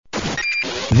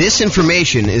This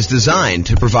information is designed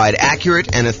to provide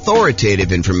accurate and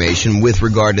authoritative information with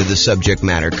regard to the subject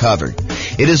matter covered.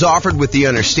 It is offered with the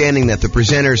understanding that the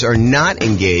presenters are not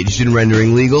engaged in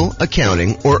rendering legal,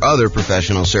 accounting, or other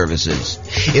professional services.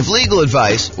 If legal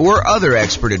advice or other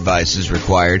expert advice is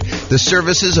required, the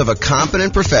services of a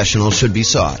competent professional should be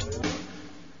sought.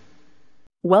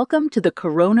 Welcome to the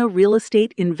Corona Real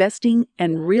Estate Investing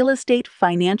and Real Estate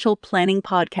Financial Planning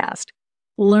Podcast.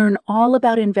 Learn all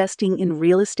about investing in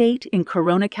real estate in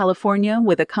Corona, California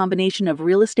with a combination of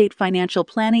real estate financial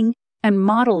planning and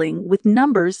modeling with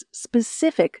numbers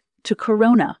specific to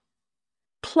Corona.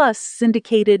 Plus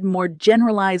syndicated, more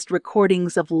generalized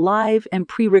recordings of live and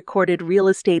pre-recorded real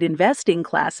estate investing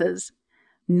classes,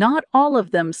 not all of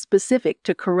them specific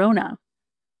to Corona.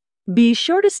 Be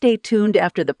sure to stay tuned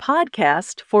after the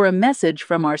podcast for a message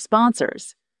from our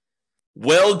sponsors.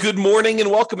 Well, good morning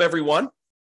and welcome, everyone.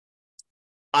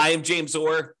 I am James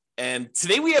Orr, and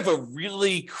today we have a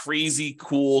really crazy,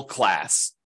 cool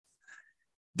class.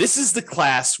 This is the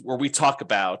class where we talk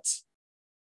about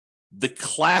the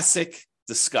classic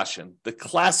discussion, the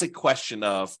classic question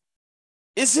of,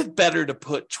 is it better to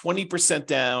put 20%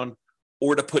 down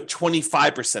or to put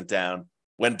 25% down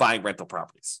when buying rental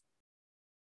properties?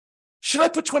 Should I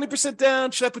put 20%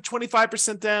 down? Should I put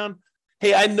 25% down?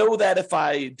 Hey, I know that if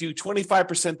I do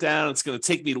 25% down, it's going to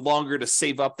take me longer to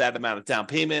save up that amount of down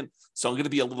payment. So I'm going to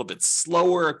be a little bit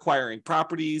slower acquiring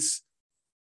properties.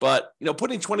 But,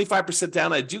 putting 25%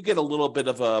 down, I do get a little bit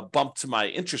of a bump to my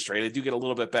interest rate. I do get a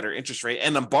little bit better interest rate,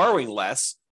 and I'm borrowing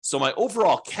less. So my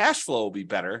overall cash flow will be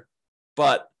better.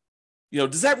 But,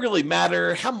 does that really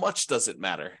matter? How much does it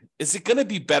matter? Is it going to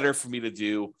be better for me to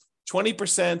do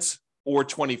 20% or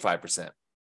 25%?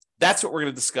 That's what we're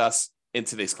going to discuss in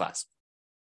today's class.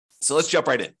 So let's jump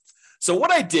right in. So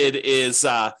what I did is,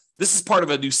 this is part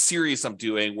of a new series I'm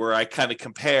doing where I kind of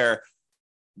compare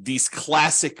these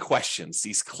classic questions,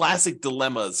 these classic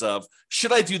dilemmas of,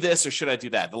 should I do this or should I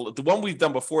do that? The one we've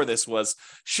done before this was,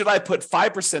 should I put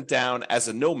 5% down as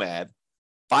a nomad,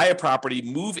 buy a property,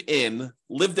 move in,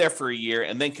 live there for a year,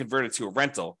 and then convert it to a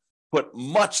rental, put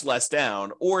much less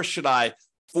down, or should I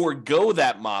forego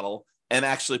that model and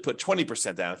actually put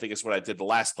 20% down? I think it's what I did the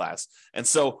last class. And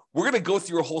so we're going to go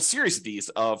through a whole series of these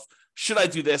of, should I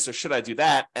do this or should I do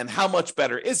that? And how much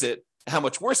better is it? How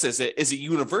much worse is it? Is it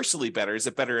universally better? Is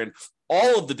it better in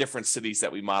all of the different cities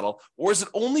that we model? Or is it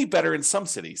only better in some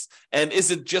cities? And is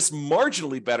it just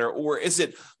marginally better? Or is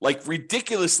it like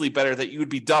ridiculously better that you would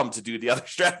be dumb to do the other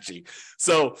strategy?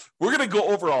 So we're going to go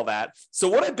over all that. So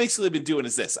what I've basically been doing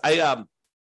is this.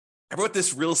 I wrote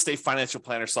this real estate financial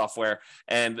planner software,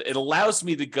 and it allows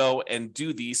me to go and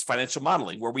do these financial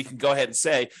modeling where we can go ahead and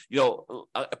say, you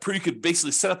could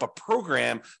basically set up a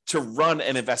program to run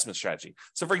an investment strategy.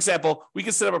 So for example, we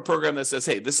can set up a program that says,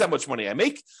 hey, this is how much money I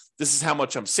make. This is how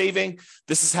much I'm saving.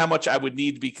 This is how much I would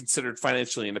need to be considered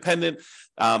financially independent.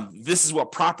 This is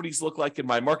what properties look like in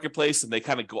my marketplace, and they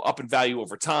kind of go up in value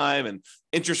over time, and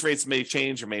interest rates may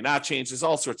change or may not change. There's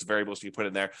all sorts of variables you put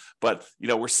in there, but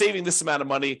we're saving this amount of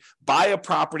money. Buy a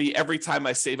property every time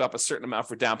I save up a certain amount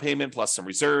for down payment, plus some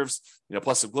reserves,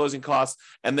 plus some closing costs.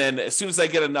 And then as soon as I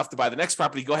get enough to buy the next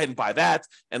property, go ahead and buy that.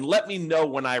 And let me know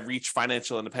when I reach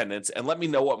financial independence, and let me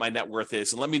know what my net worth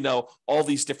is, and let me know all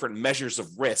these different measures of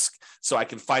risk so I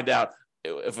can find out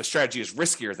if a strategy is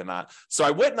riskier than not. So I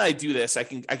went and I do this. I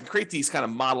can create these kind of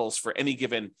models for any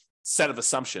given set of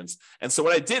assumptions. And so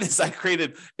what I did is I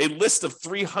created a list of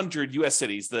 300 U.S.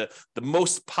 cities, the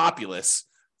most populous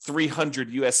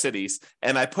 300 U.S. cities,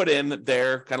 and I put in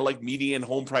their kind of like median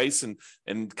home price and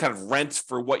kind of rent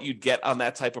for what you'd get on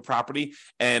that type of property,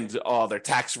 and their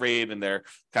tax rate and their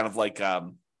kind of like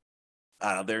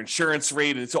their insurance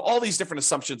rate, and so all these different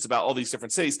assumptions about all these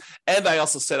different cities. And I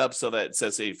also set up so that it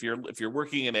says, hey, if you're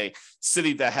working in a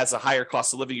city that has a higher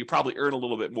cost of living, you probably earn a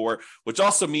little bit more, which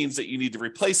also means that you need to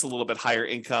replace a little bit higher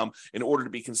income in order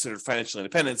to be considered financially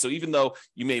independent. So even though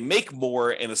you may make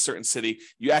more in a certain city,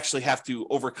 you actually have to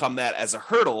overcome that as a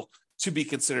hurdle to be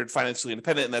considered financially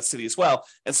independent in that city as well.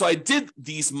 And so I did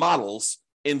these models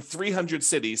in 300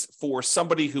 cities for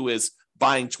somebody who is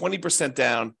buying 20%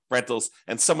 down rentals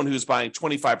and someone who's buying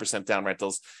 25% down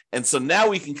rentals. And so now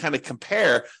we can kind of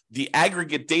compare the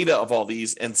aggregate data of all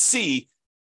these and see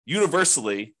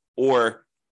universally or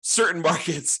certain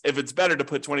markets if it's better to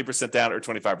put 20% down or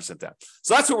 25% down.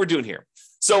 So that's what we're doing here.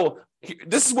 So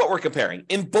this is what we're comparing.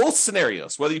 In both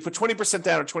scenarios, whether you put 20%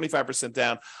 down or 25%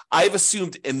 down, I've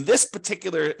assumed in this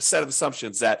particular set of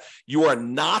assumptions that you are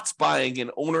not buying an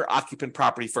owner-occupant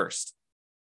property first.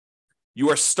 You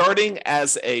are starting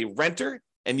as a renter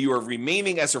and you are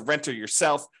remaining as a renter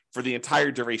yourself for the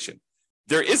entire duration.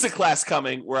 There is a class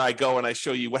coming where I go and I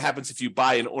show you what happens if you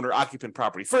buy an owner-occupant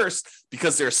property first,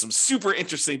 because there are some super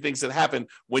interesting things that happen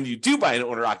when you do buy an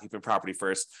owner-occupant property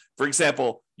first. For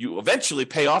example, you eventually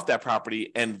pay off that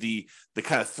property, and the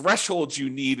kind of thresholds you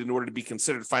need in order to be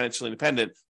considered financially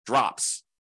independent drops,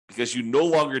 because you no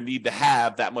longer need to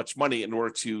have that much money in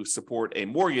order to support a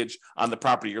mortgage on the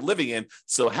property you're living in.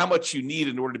 So how much you need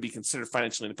in order to be considered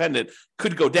financially independent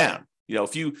could go down. You know,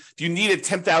 if you needed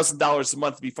 $10,000 a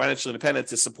month to be financially independent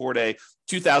to support a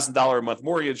 $2,000 a month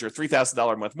mortgage or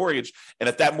 $3,000 a month mortgage, and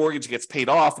if that mortgage gets paid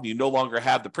off and you no longer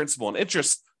have the principal and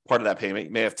interest part of that payment,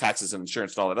 you may have taxes and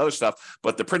insurance and all that other stuff,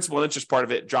 but the principal and interest part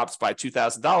of it drops by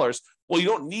 $2,000. Well, you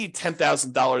don't need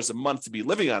 $10,000 a month to be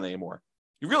living on anymore.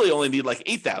 You really only need like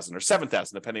 $8,000 or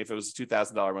 $7,000, depending if it was a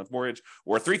 $2,000 a month mortgage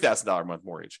or a $3,000 a month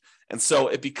mortgage. And so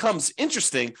it becomes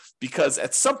interesting because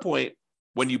at some point,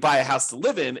 when you buy a house to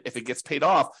live in, if it gets paid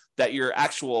off, that your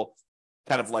actual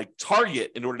kind of like target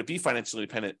in order to be financially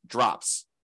independent drops.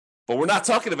 But we're not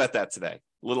talking about that today.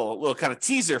 Little kind of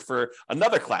teaser for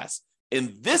another class.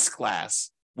 In this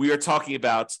class, we are talking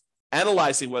about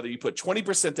analyzing whether you put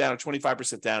 20% down or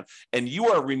 25% down, and you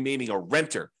are remaining a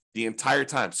renter the entire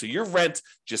time. So your rent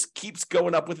just keeps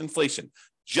going up with inflation,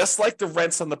 just like the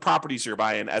rents on the properties you're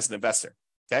buying as an investor,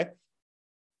 okay?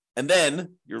 And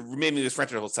then you're remaining this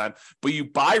renter the whole time, but you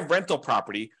buy rental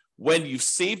property when you've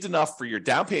saved enough for your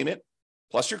down payment,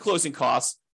 plus your closing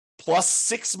costs, plus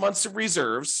 6 months of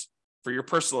reserves for your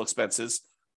personal expenses,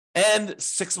 and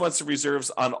 6 months of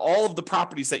reserves on all of the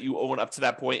properties that you own up to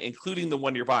that point, including the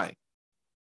one you're buying.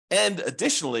 And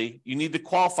additionally, you need to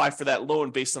qualify for that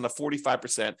loan based on a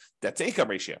 45% debt to income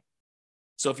ratio.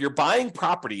 So if you're buying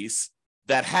properties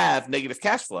that have negative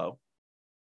cash flow,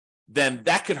 then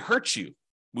that could hurt you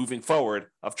moving forward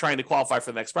of trying to qualify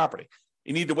for the next property.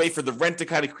 You need to wait for the rent to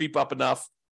kind of creep up enough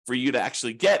for you to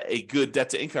actually get a good debt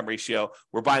to income ratio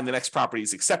where buying the next property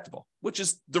is acceptable, which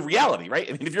is the reality, right?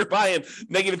 I mean, if you're buying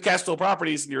negative cash flow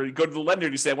properties and you go to the lender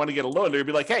and you say, I want to get a loan, they'll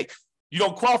be like, hey, you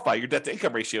don't qualify. Your debt to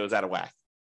income ratio is out of whack.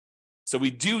 So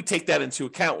we do take that into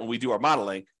account when we do our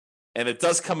modeling. And it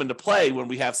does come into play when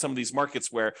we have some of these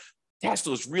markets where cash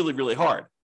flow is really, really hard.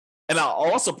 And I'll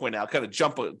also point out, kind of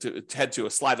jump to head to a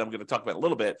slide I'm going to talk about in a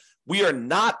little bit, we are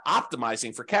not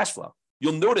optimizing for cash flow.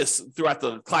 You'll notice throughout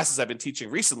the classes I've been teaching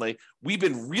recently, we've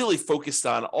been really focused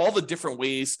on all the different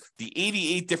ways, the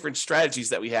 88 different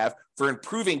strategies that we have for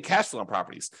improving cash flow on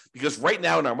properties. Because right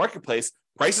now in our marketplace,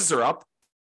 prices are up,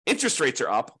 interest rates are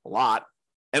up a lot,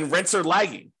 and rents are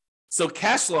lagging. So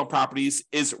cash flow on properties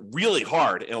is really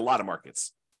hard in a lot of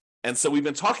markets. And so we've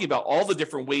been talking about all the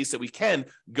different ways that we can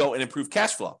go and improve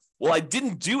cash flow. Well, I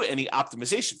didn't do any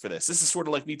optimization for this. This is sort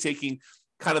of like me taking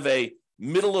kind of a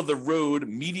middle of the road,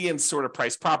 median sort of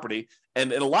price property.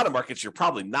 And in a lot of markets, you're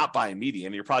probably not buying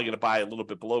median. You're probably going to buy a little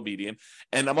bit below median.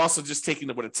 And I'm also just taking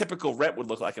what a typical rent would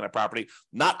look like in a property,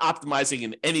 not optimizing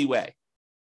in any way.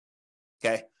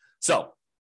 Okay. So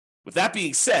with that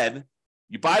being said,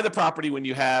 you buy the property when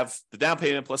you have the down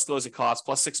payment plus closing costs,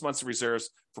 plus 6 months of reserves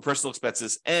for personal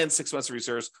expenses, and 6 months of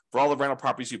reserves for all the rental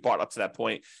properties you bought up to that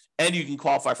point. And you can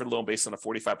qualify for the loan based on a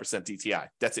 45% DTI,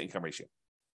 debt to income ratio.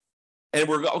 And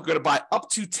we're going to buy up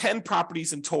to 10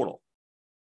 properties in total.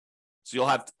 So you'll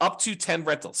have up to 10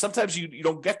 rentals. Sometimes you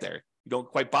don't get there. You don't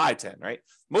quite buy 10, right?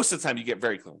 Most of the time you get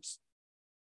very close.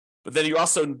 But then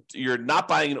you're not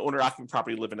buying an owner-occupant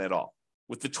property living at all.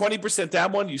 With the 20%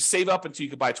 down one, you save up until you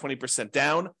can buy 20%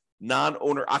 down,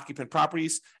 non-owner occupant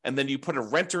properties, and then you put a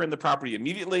renter in the property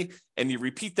immediately, and you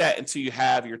repeat that until you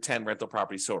have your 10 rental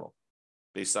properties total,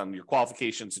 based on your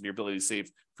qualifications and your ability to save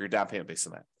for your down payment based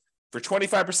on that. For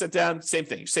 25% down, same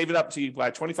thing. You save it up until you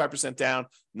buy 25% down,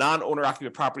 non-owner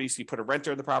occupant properties, so you put a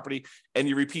renter in the property, and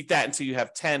you repeat that until you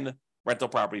have 10 rental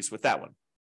properties with that one.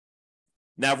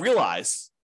 Now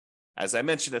realize, as I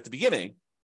mentioned at the beginning,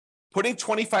 putting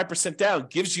 25% down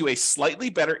gives you a slightly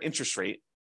better interest rate.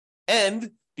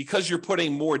 And because you're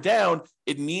putting more down,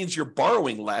 it means you're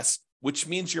borrowing less, which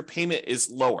means your payment is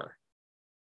lower.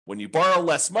 When you borrow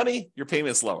less money, your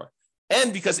payment is lower.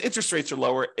 And because interest rates are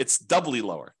lower, it's doubly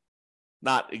lower.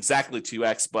 Not exactly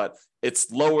 2x, but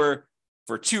it's lower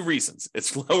for two reasons.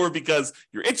 It's lower because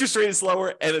your interest rate is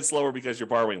lower, and it's lower because you're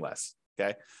borrowing less.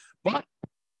 Okay. But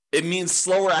it means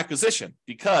slower acquisition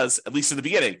because, at least in the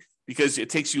beginning, because it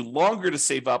takes you longer to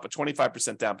save up a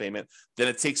 25% down payment than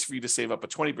it takes for you to save up a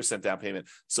 20% down payment.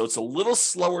 So it's a little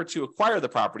slower to acquire the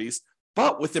properties,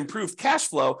 but with improved cash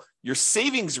flow, your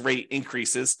savings rate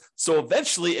increases. So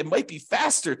eventually it might be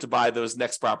faster to buy those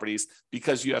next properties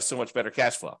because you have so much better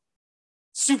cash flow.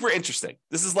 Super interesting.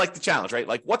 This is like the challenge, right?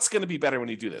 Like, what's going to be better when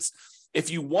you do this? if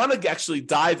you want to actually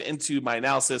dive into my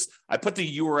analysis, I put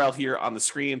the URL here on the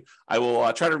screen. I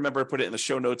will try to remember to put it in the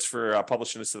show notes for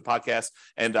publishing this to the podcast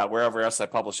and wherever else I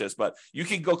publish this. But you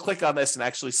can go click on this and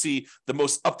actually see the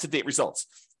most up-to-date results.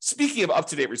 Speaking of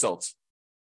up-to-date results,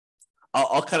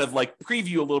 I'll kind of like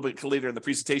preview a little bit later in the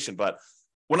presentation, but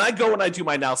when I go and I do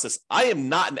my analysis, I am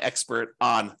not an expert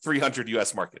on 300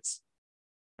 US markets,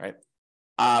 right?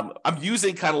 I'm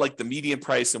using kind of like the median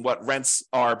price and what rents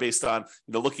are based on,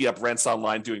 looking up rents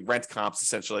online, doing rent comps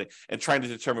essentially, and trying to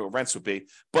determine what rents would be.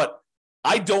 But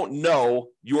I don't know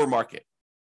your market.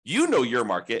 You know your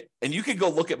market, and you can go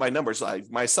look at my numbers.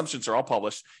 My assumptions are all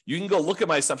published. You can go look at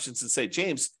my assumptions and say,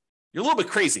 James, you're a little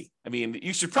bit crazy. I mean,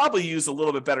 you should probably use a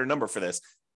little bit better number for this.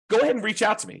 Go ahead and reach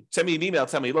out to me. Send me an email.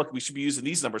 Tell me, look, we should be using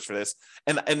these numbers for this.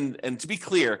 And to be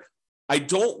clear, I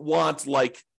don't want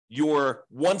like your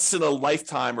once in a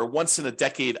lifetime or once in a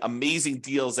decade amazing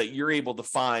deals that you're able to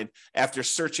find after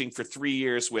searching for 3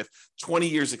 years with 20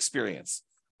 years experience.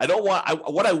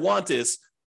 What I want is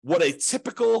what a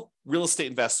typical real estate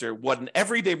investor, what an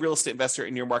everyday real estate investor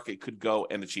in your market could go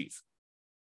and achieve,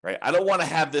 right? I don't want to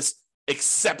have this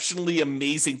exceptionally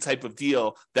amazing type of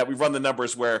deal that we run the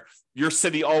numbers where your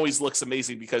city always looks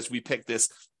amazing because we picked this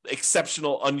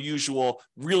exceptional, unusual,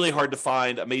 really hard to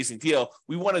find, amazing deal.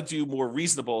 We want to do more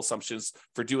reasonable assumptions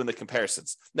for doing the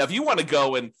comparisons. Now, if you want to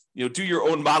go and do your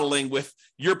own modeling with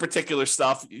your particular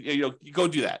stuff, you go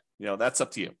do that. That's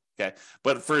up to you. Okay.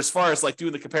 But for as far as like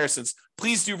doing the comparisons,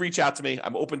 please do reach out to me.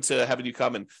 I'm open to having you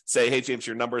come and say, hey, James,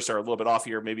 your numbers are a little bit off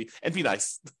here, maybe, and be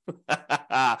nice.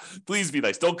 Please be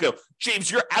nice. Don't go, James,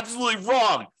 you're absolutely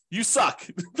wrong. You suck.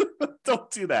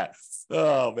 Don't do that.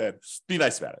 Oh, man. Be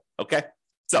nice about it. Okay.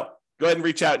 So go ahead and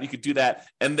reach out. You could do that.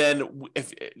 And then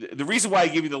if the reason why I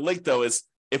gave you the link, though, is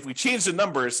if we change the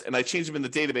numbers and I change them in the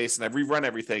database and I rerun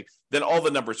everything, then all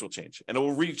the numbers will change. And it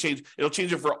will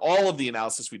change it for all of the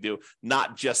analysis we do,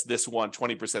 not just this one,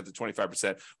 20% to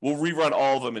 25%. We'll rerun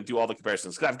all of them and do all the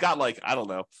comparisons. Because I've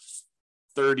got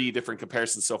 30 different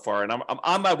comparisons so far, and I'm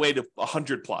on my way to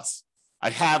 100 plus. I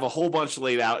have a whole bunch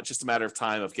laid out. It's just a matter of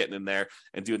time of getting in there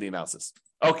and doing the analysis.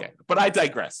 Okay, but I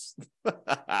digress.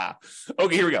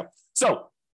 Okay, here we go. So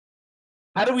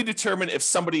how do we determine if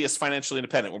somebody is financially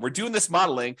independent? When we're doing this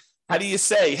modeling, how do you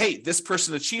say, hey, this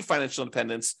person achieved financial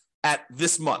independence at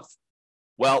this month?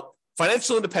 Well,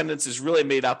 financial independence is really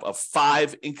made up of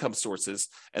 5 income sources,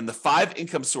 and the 5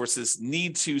 income sources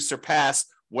need to surpass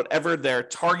whatever their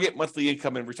target monthly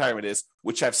income in retirement is,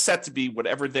 which I've set to be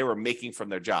whatever they were making from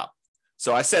their job.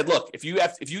 So I said, look, if you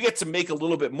get to make a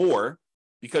little bit more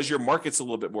because your market's a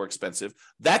little bit more expensive,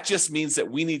 that just means that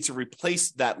we need to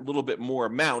replace that little bit more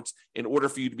amount in order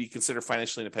for you to be considered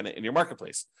financially independent in your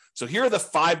marketplace. So here are the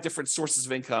 5 different sources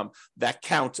of income that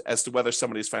count as to whether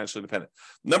somebody is financially independent.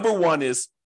 Number 1 is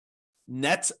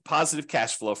net positive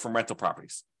cash flow from rental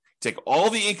properties. Take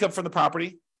all the income from the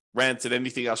property, rent, and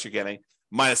anything else you're getting,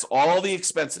 minus all the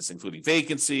expenses, including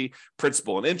vacancy,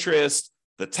 principal and interest,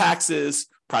 the taxes,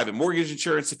 private mortgage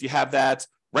insurance if you have that,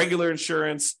 regular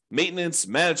insurance, maintenance,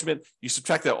 management. You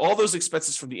subtract out all those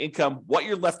expenses from the income. What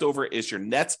you're left over is your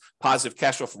net positive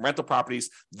cash flow from rental properties.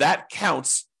 That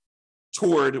counts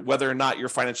toward whether or not you're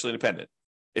financially independent.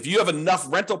 If you have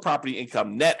enough rental property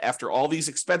income net after all these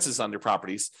expenses on your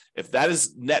properties, if that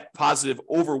is net positive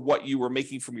over what you were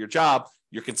making from your job,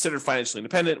 you're considered financially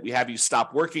independent. We have you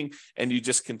stop working and you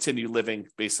just continue living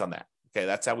based on that. Okay,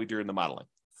 that's how we do in the modeling.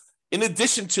 In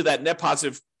addition to that net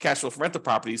positive cash flow from rental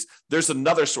properties, there's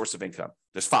another source of income.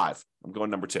 There's 5. I'm going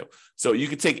number 2. So you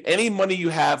can take any money you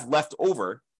have left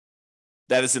over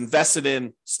that is invested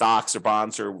in stocks or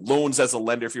bonds or loans as a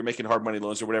lender, if you're making hard money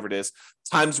loans or whatever it is,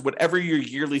 times whatever your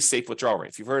yearly safe withdrawal rate.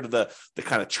 If you've heard of the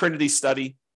kind of Trinity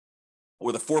study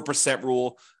or the 4%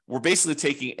 rule, we're basically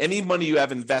taking any money you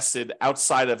have invested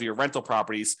outside of your rental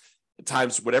properties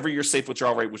times whatever your safe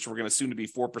withdrawal rate, which we're going to assume to be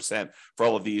 4% for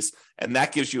all of these. And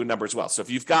that gives you a number as well. So if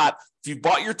you've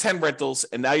bought your 10 rentals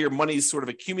and now your money is sort of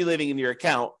accumulating in your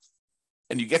account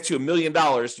and you get to $1 million,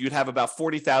 you'd have about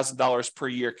 $40,000 per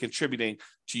year contributing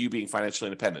to you being financially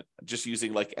independent. Just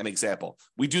using like an example.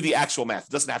 We do the actual math.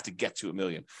 It doesn't have to get to $1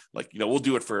 million. We'll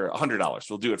do it for $100.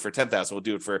 We'll do it for $10,000. We'll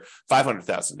do it for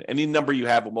 $500,000. Any number you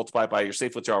have, we'll multiply by your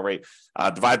safe withdrawal rate,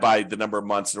 divide by the number of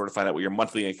months in order to find out what your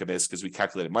monthly income is, because we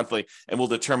calculate it monthly, and we'll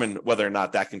determine whether or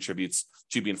not that contributes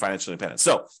to being financially independent.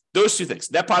 So those 2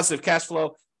 things, net positive cash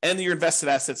flow and your invested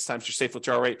assets times your safe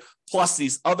withdrawal rate, plus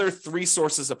these other 3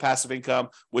 sources of passive income,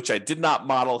 which I did not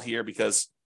model here because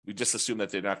we just assume that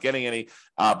they're not getting any,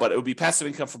 but it would be passive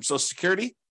income from Social Security.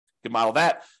 You can model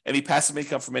that. Any passive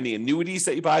income from any annuities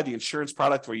that you buy, the insurance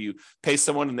product where you pay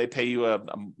someone and they pay you a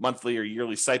monthly or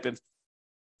yearly stipend.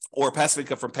 or passive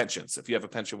income from pensions if you have a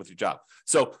pension with your job.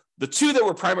 So the two that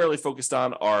we're primarily focused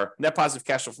on are net positive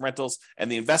cash flow from rentals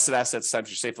and the invested assets times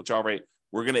your safe withdrawal rate.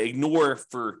 We're going to ignore,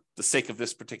 for the sake of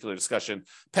this particular discussion,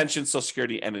 pensions, Social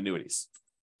Security, and annuities.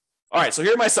 All right, so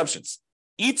here are my assumptions.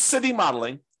 Each city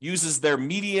modeling uses their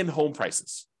median home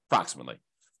prices, approximately,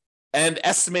 and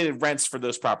estimated rents for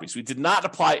those properties. We did not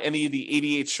apply any of the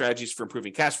 88 strategies for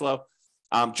improving cash flow.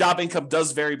 Job income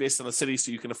does vary based on the city,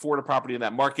 so you can afford a property in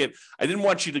that market. I didn't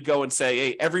want you to go and say,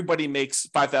 hey, everybody makes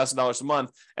 $5,000 a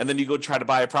month, and then you go try to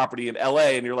buy a property in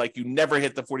LA, and you're like, you never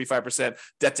hit the 45%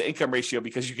 debt to income ratio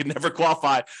because you can never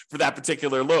qualify for that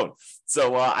particular loan.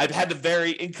 So I've had to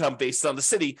vary income based on the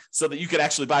city so that you could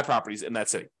actually buy properties in that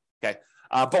city, okay?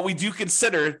 But we do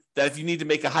consider that if you need to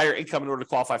make a higher income in order to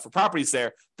qualify for properties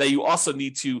there, that you also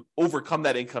need to overcome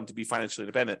that income to be financially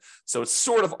independent. So it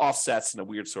sort of offsets in a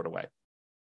weird sort of way.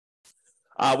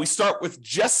 We start with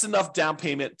just enough down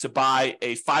payment to buy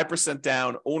a 5%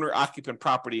 down owner-occupant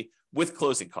property with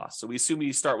closing costs. So we assume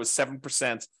you start with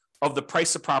 7% of the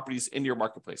price of properties in your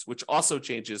marketplace, which also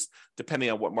changes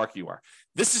depending on what market you are.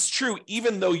 This is true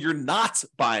even though you're not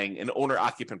buying an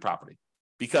owner-occupant property,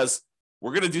 because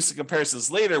we're going to do some comparisons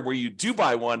later where you do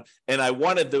buy one, and I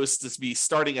wanted those to be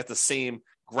starting at the same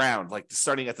ground, like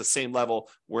starting at the same level,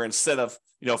 where instead of,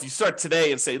 if you start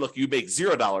today and say, look, you make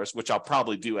 $0, which I'll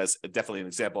probably do as definitely an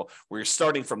example, where you're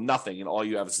starting from nothing and all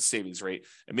you have is a savings rate,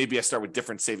 and maybe I start with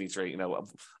different savings rate,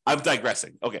 I'm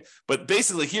digressing. Okay. But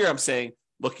basically here I'm saying,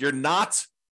 look, you're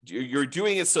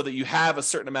doing it so that you have a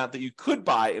certain amount that you could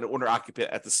buy an owner occupant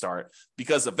at the start,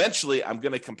 because eventually I'm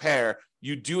going to compare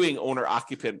you doing owner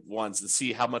occupant ones and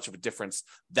see how much of a difference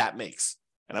that makes.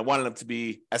 And I wanted them to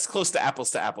be as close to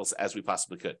apples as we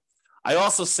possibly could. I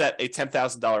also set a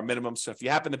 $10,000 minimum. So if you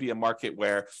happen to be a market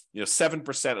where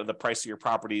 7% of the price of your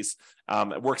properties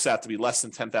it works out to be less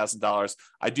than $10,000,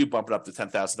 I do bump it up to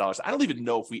 $10,000. I don't even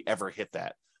know if we ever hit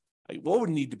that. What would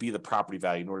need to be the property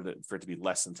value in order for it to be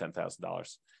less than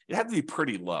 $10,000? It had to be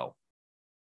pretty low.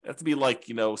 It had to be like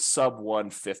sub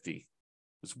 150.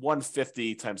 It's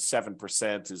 150 times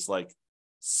 7% is like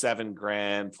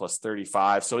 $7,000 plus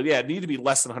 35. So yeah, it needed to be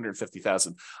less than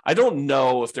 150,000. I don't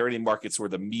know if there are any markets where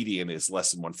the median is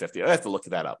less than 150. I have to look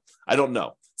that up. I don't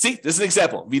know. See, this is an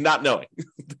example of me not knowing.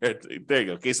 there you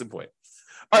go. Case in point.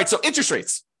 All right. So interest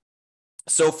rates.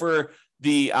 So for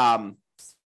the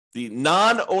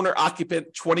non-owner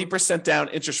occupant 20% down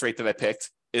interest rate that I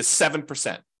picked is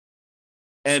 7%.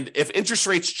 And if interest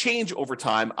rates change over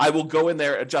time, I will go in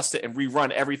there, adjust it, and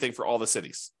rerun everything for all the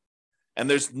cities. And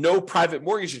there's no private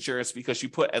mortgage insurance because you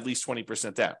put at least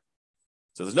 20% down.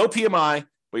 So there's no PMI,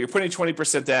 but you're putting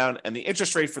 20% down, and the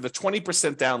interest rate for the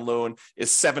 20% down loan is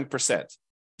 7%.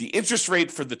 The interest rate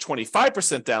for the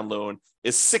 25% down loan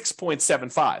is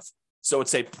 6.75. So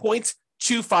it's a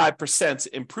 0.25%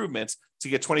 improvement to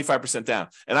get 25% down.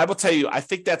 And I will tell you, I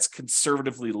think that's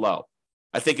conservatively low.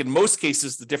 I think in most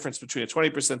cases, the difference between a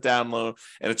 20% down loan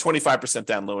and a 25%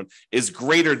 down loan is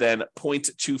greater than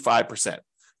 0.25%.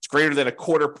 It's greater than a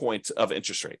quarter point of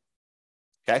interest rate.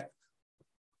 Okay.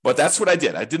 But that's what I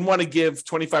did. I didn't want to give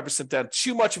 25% down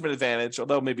too much of an advantage,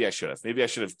 although maybe I should have. Maybe I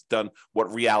should have done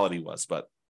what reality was, but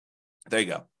there you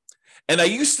go. And I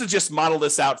used to just model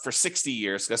this out for 60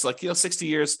 years. Because 60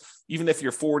 years, even if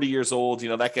you're 40 years old,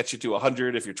 that gets you to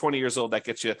 100. If you're 20 years old, that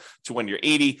gets you to when you're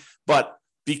 80. But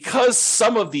because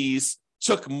some of these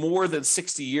took more than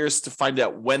 60 years to find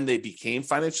out when they became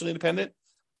financially independent,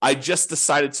 I just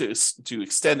decided to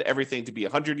extend everything to be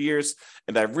 100 years.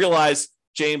 And I realized,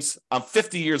 James, I'm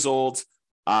 50 years old.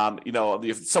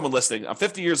 If someone listening, I'm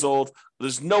 50 years old.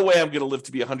 There's no way I'm going to live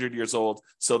to be 100 years old.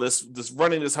 So this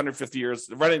running this 150 years,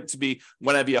 running to be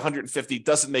when I be 150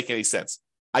 doesn't make any sense.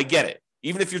 I get it.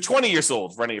 Even if you're 20 years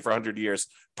old, running it for 100 years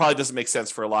probably doesn't make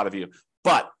sense for a lot of you.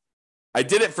 But I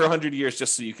did it for 100 years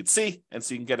just so you could see and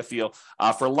so you can get a feel.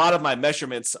 For a lot of my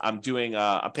measurements, I'm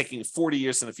picking 40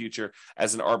 years in the future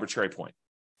as an arbitrary point.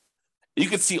 You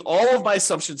can see all of my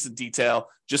assumptions in detail.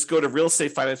 Just go to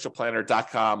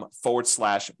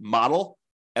realestatefinancialplanner.com/model,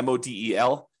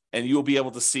 MODEL, and you'll be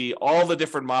able to see all the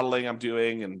different modeling I'm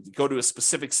doing and go to a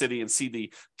specific city and see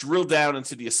the drill down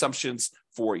into the assumptions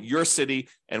for your city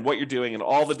and what you're doing and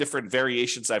all the different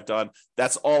variations I've done.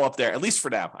 That's all up there, at least for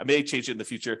now. I may change it in the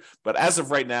future, but as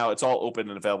of right now, it's all open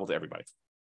and available to everybody.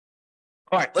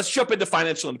 All right, let's jump into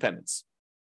financial independence.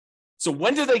 So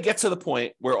when do they get to the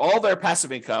point where all their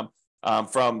passive income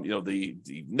from the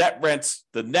net rent,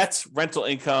 the net rental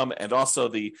income, and also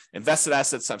the invested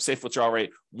assets times safe withdrawal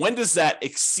rate, when does that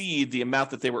exceed the amount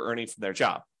that they were earning from their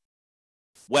job?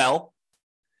 Well,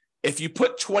 if you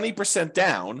put 20%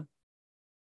 down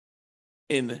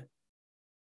in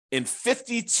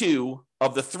 52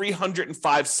 of the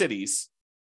 305 cities,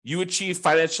 you achieve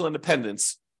financial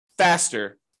independence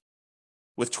faster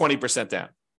with 20% down.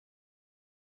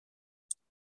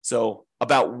 So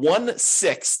about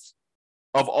 1/6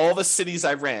 of all the cities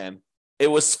I ran, it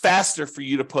was faster for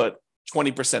you to put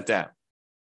 20% down.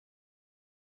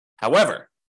 However,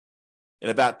 in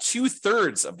about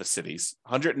 2/3 of the cities,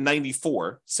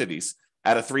 194 cities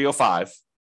out of 305,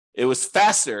 it was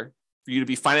faster for you to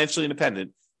be financially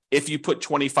independent if you put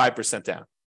 25% down.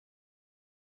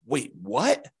 Wait,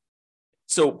 what?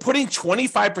 So putting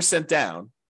 25%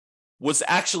 down was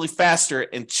actually faster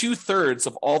in 2/3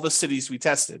 of all the cities we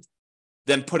tested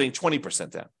than putting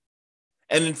 20% down.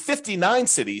 And in 59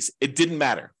 cities, it didn't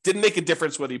matter. Didn't make a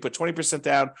difference whether you put 20%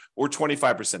 down or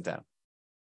 25% down.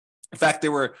 In fact,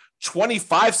 there were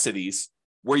 25 cities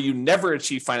where you never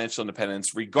achieved financial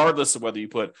independence, regardless of whether you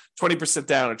put 20%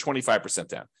 down or 25%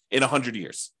 down in 100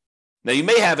 years. Now, you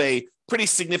may have a pretty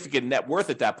significant net worth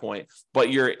at that point, but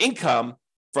your income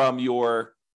from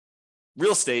your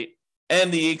real estate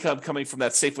and the income coming from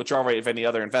that safe withdrawal rate of any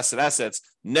other invested assets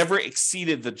never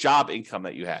exceeded the job income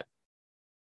that you had.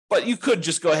 But you could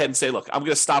just go ahead and say, look, I'm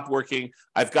going to stop working.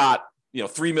 I've got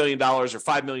 $3 million or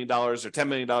 $5 million or $10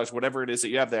 million, whatever it is that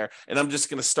you have there, and I'm just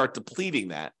going to start depleting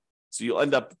that. So you'll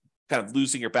end up kind of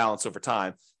losing your balance over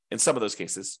time in some of those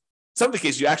cases. Some of the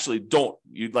cases you actually don't,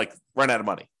 you'd like run out of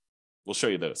money. We'll show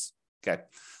you those. Okay.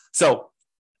 So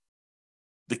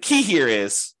the key here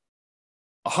is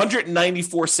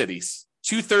 194 cities,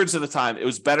 2/3 of the time, it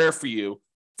was better for you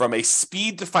from a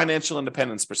speed to financial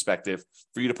independence perspective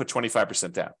for you to put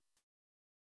 25% down.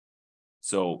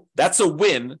 So that's a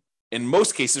win in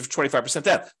most cases for 25%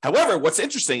 down. However, what's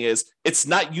interesting is it's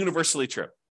not universally true.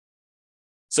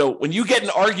 So when you get in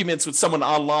arguments with someone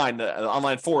online, an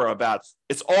online forum about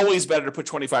it's always better to put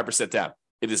 25% down,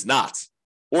 it is not.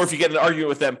 Or if you get in an argument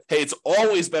with them, hey, it's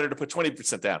always better to put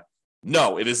 20% down.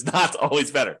 No, it is not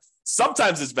always better.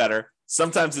 Sometimes it's better,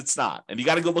 sometimes it's not. And you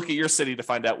got to go look at your city to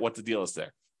find out what the deal is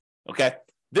there. Okay?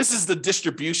 This is the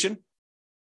distribution.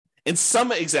 In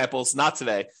some examples, not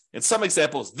today, in some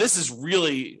examples, this is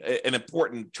really an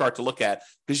important chart to look at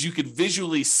because you could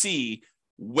visually see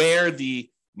where the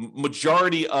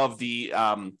majority of the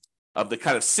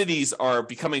kind of cities are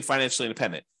becoming financially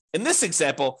independent. In this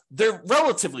example, they're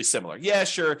relatively similar. Yeah,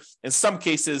 sure. In some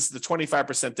cases, the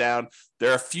 25% down,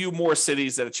 there are a few more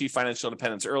cities that achieve financial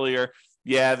independence earlier.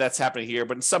 Yeah, that's happening here.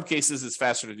 But in some cases, it's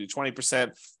faster to do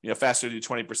 20%, faster to do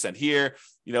 20% here,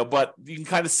 but you can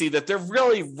kind of see that they're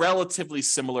really relatively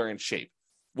similar in shape.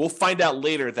 We'll find out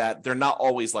later that they're not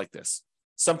always like this.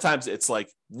 Sometimes it's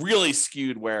like really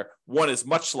skewed where one is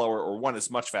much slower or one is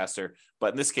much faster.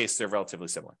 But in this case, they're relatively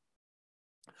similar.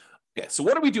 Okay, so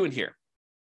what are we doing here?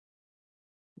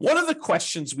 One of the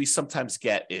questions we sometimes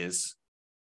get is,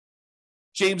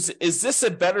 James, is this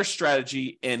a better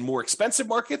strategy in more expensive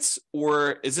markets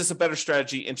or is this a better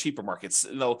strategy in cheaper markets?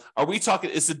 Are we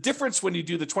talking, is the difference when you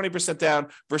do the 20% down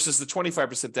versus the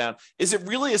 25% down, is it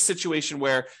really a situation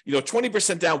where,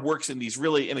 20% down works in these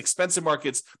really inexpensive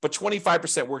markets, but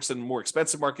 25% works in more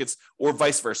expensive markets or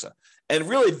vice versa? And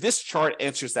really this chart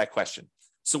answers that question.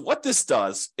 So what this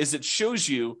does is it shows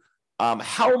you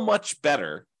how much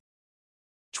better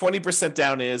 20%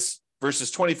 down is versus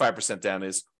 25% down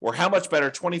is, or how much better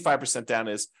 25% down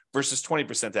is versus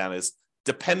 20% down is,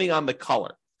 depending on the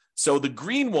color. So the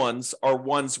green ones are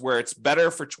ones where it's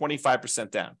better for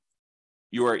 25% down.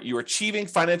 You're achieving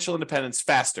financial independence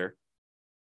faster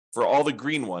for all the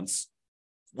green ones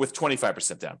with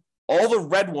 25% down. All the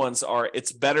red ones are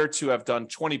it's better to have done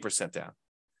 20% down.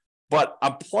 But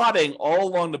I'm plotting all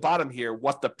along the bottom here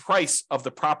what the price of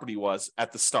the property was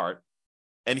at the start.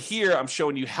 And here I'm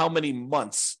showing you how many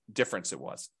months difference it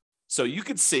was. So you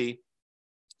could see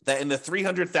that in the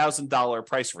 $300,000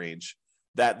 price range,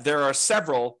 that there are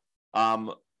several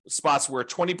spots where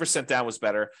 20% down was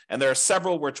better, and there are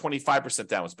several where 25%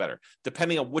 down was better,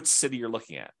 depending on which city you're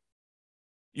looking at.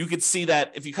 You could see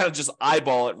that if you kind of just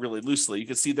eyeball it really loosely, you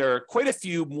can see there are quite a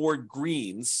few more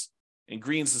greens, and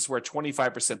greens is where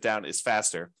 25% down is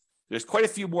faster. There's quite a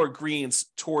few more greens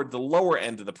toward the lower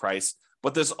end of the price,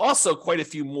 but there's also quite a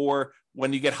few more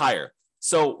when you get higher.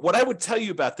 So what I would tell you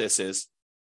about this is,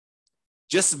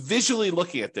 just visually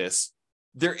looking at this,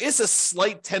 there is a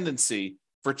slight tendency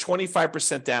for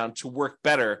 25% down to work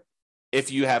better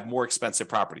if you have more expensive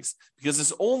properties, because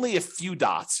there's only a few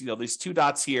dots, these two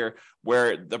dots here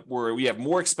where we have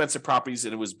more expensive properties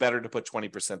and it was better to put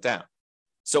 20% down.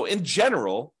 So in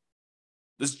general,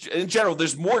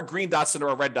 there's more green dots than there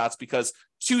are red dots because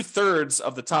 2/3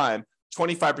 of the time,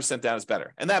 25% down is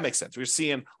better. And that makes sense. We're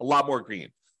seeing a lot more green.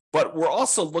 But we're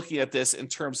also looking at this in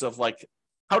terms of like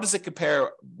how does it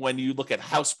compare when you look at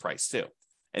house price too?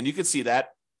 And you can see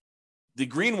that the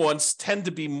green ones tend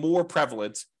to be more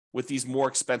prevalent with these more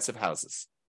expensive houses.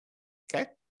 Okay.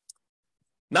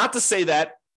 Not to say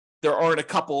that there aren't a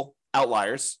couple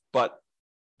outliers, but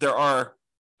there are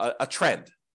a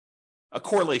trend, a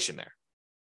correlation there.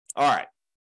 All right.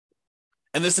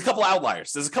 And there's a couple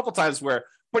outliers. There's a couple times where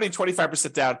putting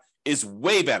 25% down is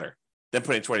way better than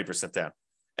putting 20% down.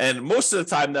 And most of the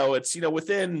time, though, it's,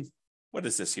 within, what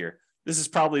is this here? This is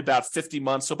probably about 50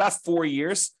 months, so about 4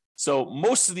 years. So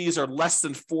most of these are less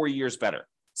than 4 years better.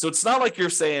 So it's not like you're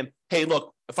saying, hey,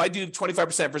 look, if I do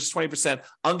 25% versus 20%,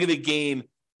 I'm going to gain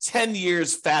 10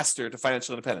 years faster to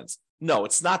financial independence. No,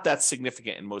 it's not that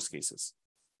significant in most cases.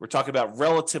 We're talking about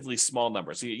relatively small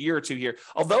numbers, a year or two here.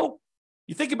 Although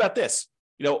you think about this,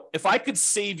 if I could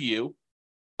save you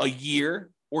a year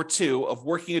or two of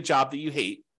working a job that you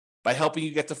hate by helping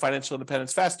you get to financial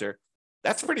independence faster,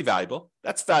 that's pretty valuable.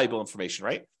 That's valuable information,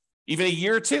 right? Even a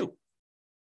year or two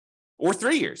or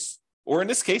 3 years. Or in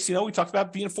this case, we talked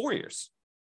about being 4 years.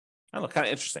 I don't know, kind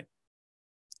of interesting.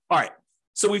 All right.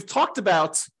 So we've talked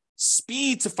about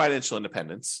speed to financial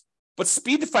independence, but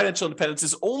speed to financial independence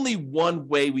is only one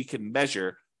way we can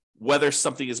measure whether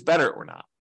something is better or not,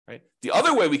 right? The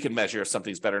other way we can measure if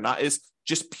something's better or not is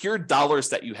just pure dollars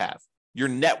that you have, your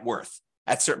net worth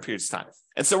at certain periods of time.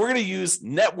 And so we're going to use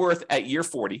net worth at year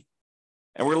 40,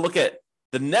 and we're going to look at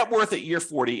the net worth at year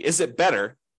 40. Is it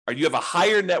better, or do you have a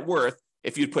higher net worth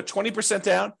if you put 20%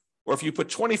 down or if you put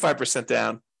 25%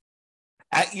 down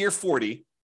at year 40,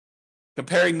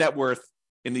 comparing net worth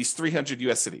in these 300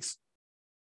 US cities?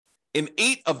 In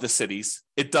 8 of the cities,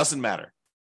 it doesn't matter.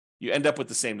 You end up with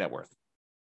the same net worth,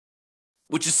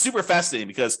 which is super fascinating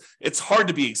because it's hard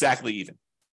to be exactly even.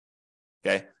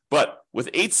 Okay. But with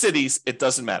 8 cities, it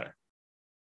doesn't matter.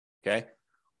 Okay.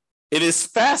 It is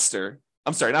faster.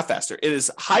 I'm sorry, not faster. It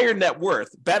is higher net worth,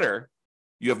 better.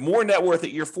 You have more net worth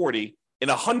at year 40 in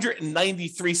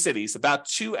 193 cities, about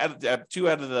about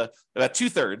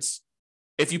 2/3,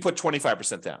 if you put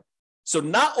 25% down. So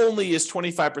not only is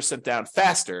 25% down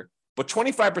faster, but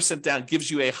 25% down gives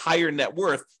you a higher net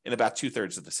worth in about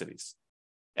 2/3 of the cities.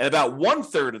 And about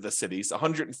 1/3 of the cities,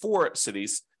 104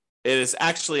 cities, it is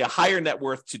actually a higher net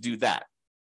worth to do that,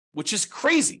 which is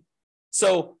crazy.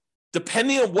 So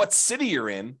depending on what city you're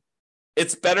in,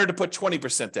 it's better to put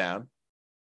 20% down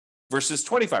versus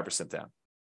 25% down.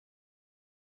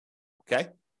 Okay?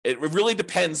 It really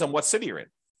depends on what city you're in.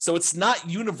 So it's not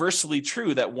universally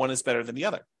true that one is better than the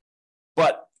other.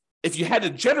 But if you had to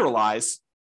generalize,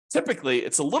 typically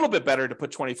it's a little bit better to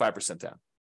put 25% down.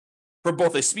 From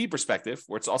both a speed perspective,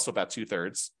 where it's also about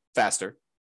 2/3 faster,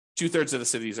 2/3 of the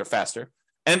cities are faster,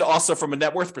 and also from a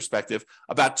net worth perspective,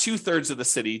 about 2/3 of the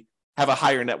city have a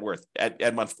higher net worth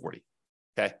at month 40.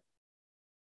 Okay.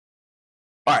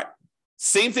 All right.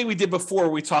 Same thing we did before.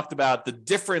 We talked about the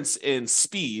difference in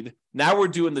speed. Now we're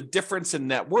doing the difference in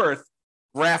net worth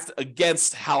graphed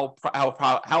against how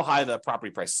high the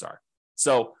property prices are.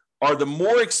 So are the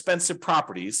more expensive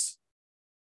properties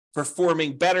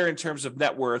performing better in terms of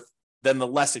net worth than the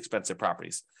less expensive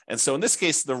properties? And so in this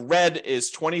case, the red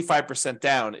is 25%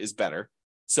 down is better.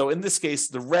 So in this case,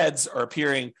 the reds are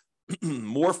appearing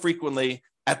more frequently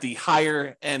at the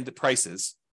higher end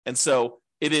prices. And so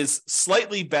it is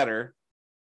slightly better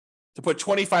to put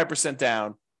 25%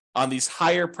 down on these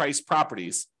higher priced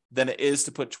properties than it is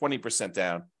to put 20%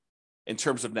 down in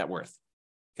terms of net worth.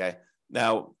 Okay.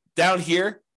 Now down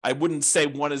here, I wouldn't say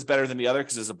one is better than the other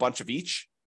because there's a bunch of each,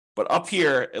 but up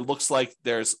here, it looks like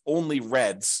there's only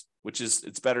reds, which is,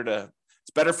 it's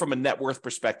better from a net worth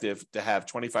perspective to have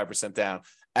 25% down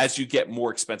as you get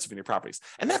more expensive in your properties.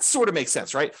 And that sort of makes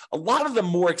sense, right? A lot of the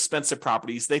more expensive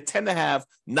properties, they tend to have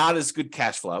not as good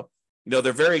cash flow.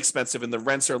 They're very expensive and the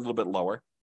rents are a little bit lower.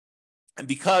 And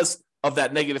because of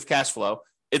that negative cash flow,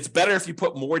 it's better if you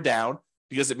put more down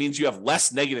because it means you have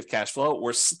less negative cash flow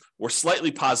or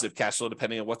slightly positive cash flow,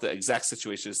 depending on what the exact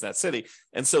situation is in that city.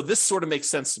 And so this sort of makes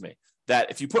sense to me that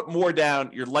if you put more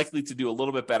down, you're likely to do a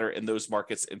little bit better in those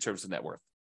markets in terms of net worth.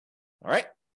 All right.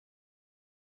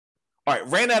 All right.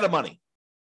 Ran out of money.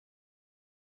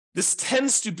 This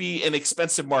tends to be in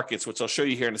expensive markets, which I'll show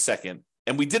you here in a second.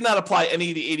 And we did not apply any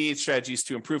of the 88 strategies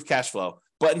to improve cash flow.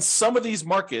 But in some of these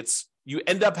markets, you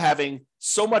end up having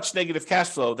so much negative cash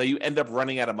flow that you end up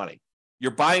running out of money.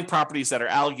 You're buying properties that are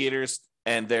alligators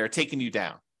and they're taking you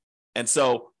down. And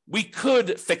so we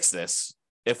could fix this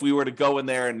if we were to go in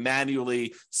there and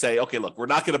manually say, okay, look, we're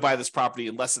not going to buy this property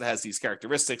unless it has these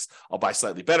characteristics. I'll buy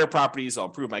slightly better properties. I'll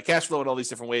improve my cash flow in all these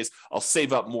different ways. I'll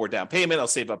save up more down payment. I'll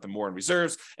save up more in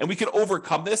reserves. And we can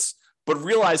overcome this. but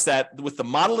realize that with the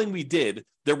modeling we did,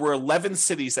 there were 11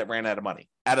 cities that ran out of money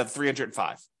out of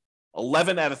 305.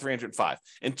 11 out of 305.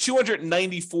 In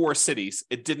 294 cities,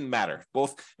 it didn't matter.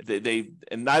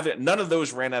 None of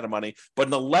those ran out of money, but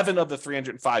in 11 of the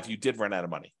 305, you did run out of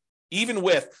money. Even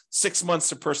with 6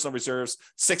 months of personal reserves,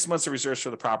 6 months of reserves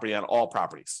for the property on all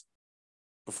properties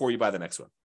before you buy the next one.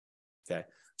 Okay.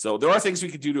 So there are things we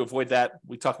could do to avoid that.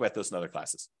 We talk about those in other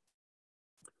classes.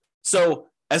 So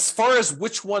as far as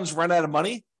which ones run out of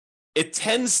money, it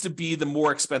tends to be the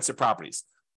more expensive properties.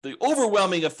 The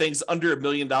overwhelming of things under $1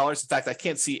 million. In fact, I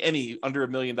can't see any under $1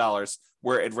 million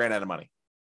where it ran out of money.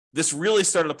 This really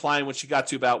started applying when she got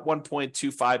to about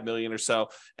 1.25 million or so,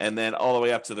 and then all the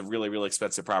way up to the really, really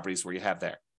expensive properties where you have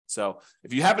there. So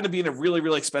if you happen to be in a really,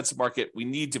 really expensive market, we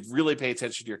need to really pay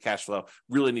attention to your cash flow,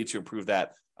 really need to improve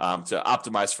that to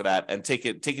optimize for that and take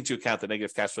into account the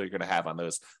negative cash flow you're going to have on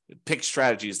those. Pick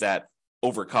strategies that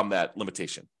overcome that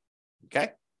limitation.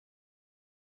 Okay?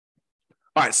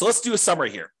 All right, so let's do a summary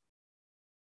here.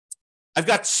 I've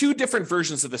got two different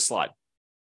versions of this slide.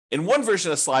 In one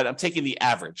version of the slide, I'm taking the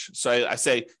average. So I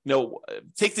say,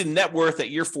 take the net worth at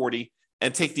year 40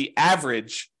 and take the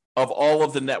average of all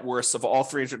of the net worths of all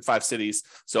 305 cities.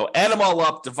 So add them all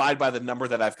up, divide by the number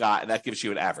that I've got, and that gives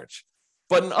you an average.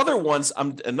 But in other ones,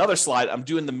 another slide, I'm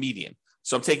doing the median.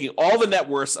 So I'm taking all the net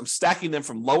worths, I'm stacking them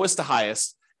from lowest to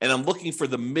highest, and I'm looking for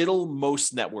the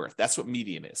middle-most net worth. That's what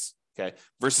median is. Okay,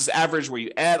 versus average, where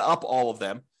you add up all of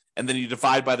them and then you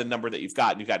divide by the number that you've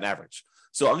got, and you've got an average.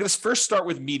 So I'm going to first start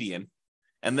with median,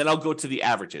 and then I'll go to the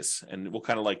averages, and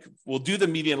we'll do the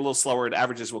median a little slower, and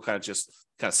averages we'll kind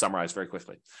of summarize very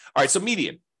quickly. All right, so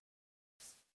median.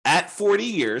 At 40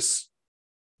 years,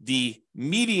 the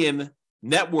median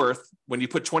net worth, when you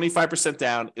put 25%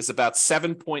 down, is about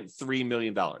 $7.3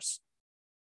 million.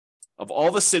 Of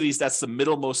all the cities, that's the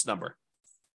middlemost number.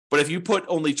 But if you put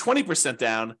only 20%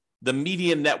 down, the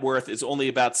median net worth is only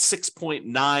about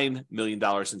 $6.9 million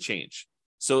and change.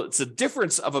 So it's a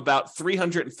difference of about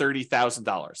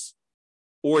 $330,000,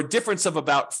 or a difference of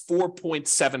about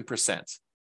 4.7%.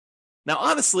 Now,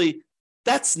 honestly,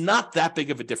 that's not that big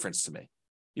of a difference to me.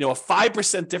 A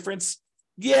 5% difference,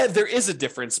 yeah, there is a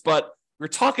difference, but we're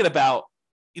talking about,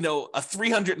 a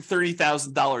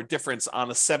 $330,000 difference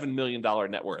on a $7 million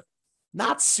net worth.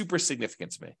 Not super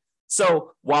significant to me.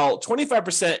 So while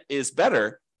 25% is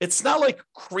better, it's not like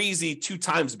crazy 2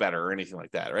 times better or anything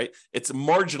like that, right? It's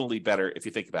marginally better if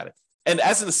you think about it. And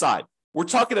as an aside, we're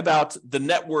talking about the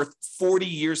net worth 40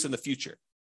 years in the future.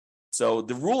 So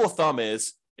the rule of thumb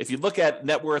is, if you look at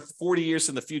net worth 40 years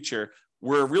in the future,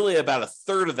 we're really about a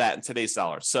third of that in today's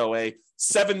dollars. So a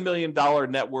 $7 million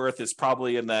net worth is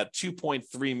probably in that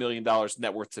 $2.3 million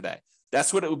net worth today.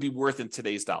 That's what it would be worth in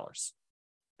today's dollars.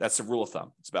 That's the rule of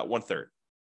thumb. It's about 1/3.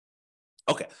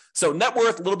 Okay, so net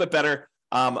worth, a little bit better.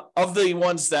 Of the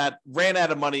ones that ran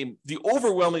out of money, the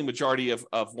overwhelming majority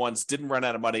of ones didn't run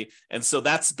out of money. And so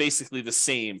that's basically the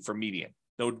same for median.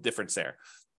 No difference there.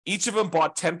 Each of them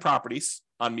bought 10 properties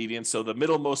on median. So the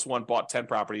middlemost one bought 10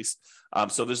 properties.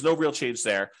 So there's no real change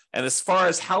there. And as far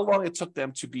as how long it took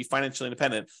them to be financially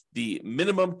independent, the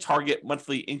minimum target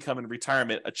monthly income and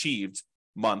retirement achieved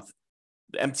month,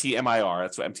 the MTMIR,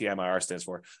 that's what MTMIR stands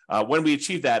for. When we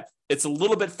achieve that, it's a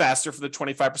little bit faster for the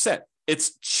 25%.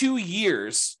 It's 2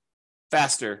 years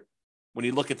faster when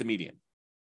you look at the median.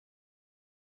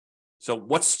 So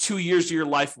what's 2 years of your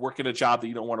life working a job that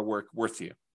you don't want to work worth to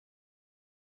you?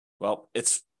 Well,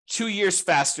 it's 2 years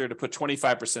faster to put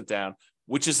 25% down,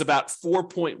 which is about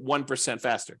 4.1%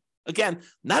 faster. Again,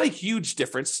 not a huge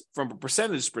difference from a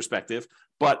percentage perspective,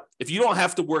 but if you don't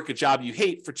have to work a job you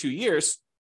hate for 2 years,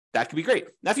 that could be great.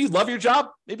 Now, if you love your job,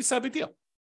 maybe it's not a big deal,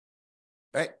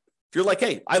 right? If you're like,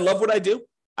 hey, I love what I do,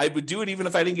 I would do it even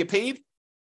if I didn't get paid,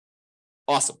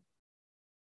 awesome.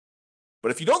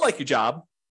 But if you don't like your job,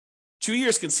 2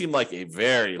 years can seem like a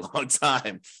very long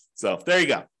time. So there you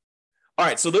go. All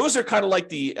right, so those are kind of like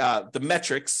the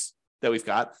metrics that we've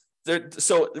got.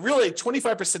 So really,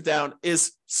 25% down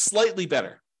is slightly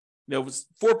better. It was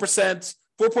 4%,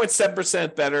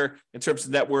 4.7% better in terms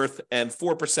of net worth, and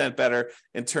 4% better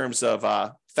in terms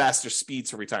of faster speed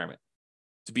to retirement,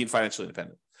 to being financially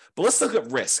independent. But let's look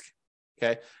at risk.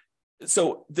 Okay,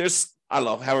 so there's, I don't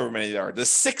know, however many there are. There's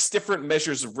 6 different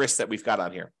measures of risk that we've got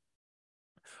on here.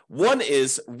 One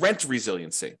is rent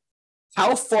resiliency.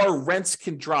 How far rents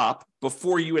can drop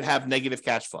before you would have negative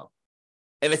cash flow.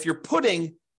 And if you're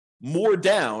putting more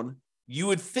down, you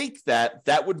would think that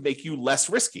that would make you less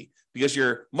risky because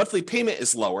your monthly payment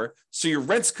is lower. So your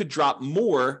rents could drop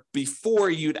more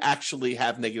before you'd actually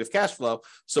have negative cash flow.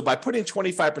 So by putting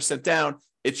 25% down,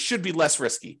 it should be less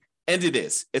risky. And it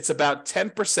is. It's about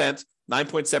 10%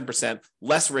 9.7%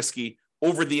 less risky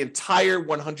over the entire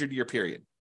 100-year period.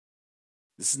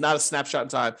 This is not a snapshot in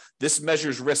time. This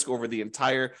measures risk over the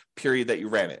entire period that you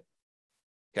ran it.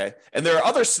 Okay. And there are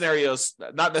other scenarios,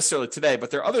 not necessarily today,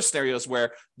 but there are other scenarios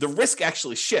where the risk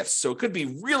actually shifts. So it could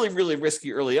be really, really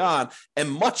risky early on and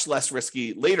much less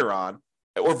risky later on,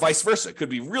 or vice versa. It could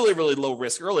be really, really low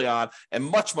risk early on and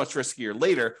much, much riskier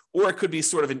later, or it could be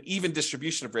sort of an even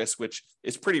distribution of risk, which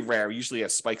is pretty rare. We usually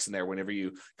have spikes in there whenever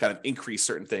you kind of increase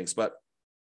certain things, but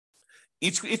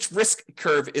each risk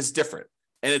curve is different.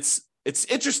 And it's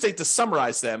interesting to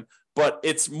summarize them, but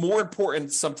it's more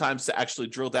important sometimes to actually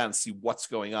drill down and see what's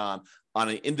going on an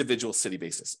individual city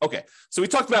basis. Okay, so we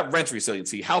talked about rent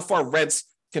resiliency, how far rents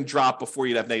can drop before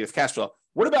you'd have negative cash flow.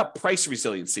 What about price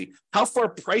resiliency? How far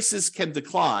prices can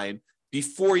decline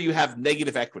before you have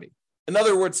negative equity? In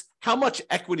other words, how much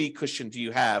equity cushion do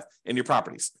you have in your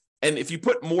properties? And if you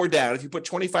put more down, if you put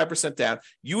 25% down,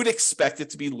 you would expect it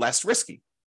to be less risky,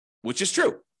 which is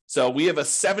true. So we have a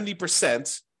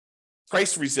 70%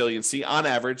 price resiliency on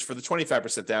average for the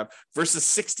 25% down versus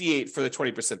 68 for the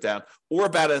 20% down, or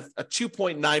about a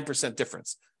 2.9%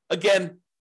 difference. Again,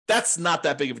 that's not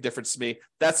that big of a difference to me.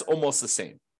 That's almost the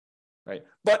same, right?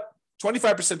 But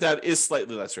 25% down is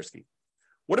slightly less risky.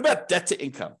 What about debt to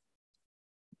income?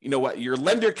 You know what? Your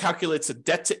lender calculates a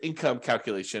debt to income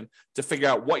calculation to figure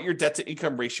out what your debt to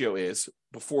income ratio is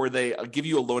before they give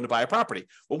you a loan to buy a property.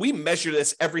 Well, we measure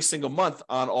this every single month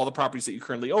on all the properties that you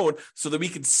currently own so that we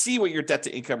can see what your debt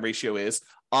to income ratio is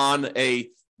on a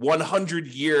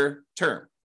 100-year term.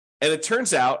 And it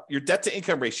turns out your debt to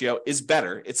income ratio is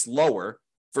better. It's lower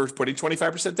for putting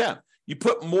 25% down. You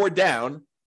put more down,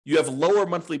 you have lower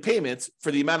monthly payments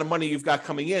for the amount of money you've got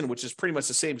coming in, which is pretty much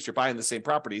the same as you're buying the same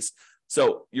properties.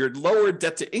 So your lower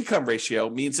debt to income ratio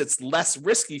means it's less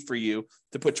risky for you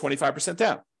to put 25%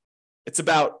 down. It's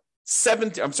about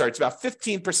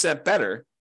 15% better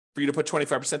for you to put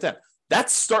 25% down.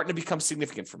 That's starting to become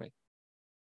significant for me.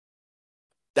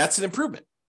 That's an improvement.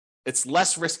 It's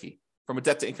less risky from a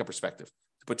debt to income perspective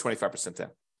to put 25% down.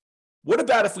 What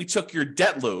about if we took your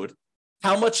debt load,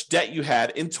 how much debt you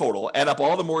had in total, add up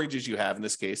all the mortgages you have in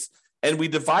this case, and we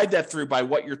divide that through by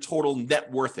what your total net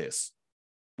worth is?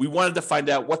 We wanted to find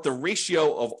out what the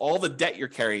ratio of all the debt you're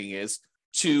carrying is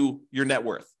to your net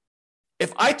worth.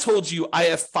 If I told you I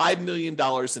have $5 million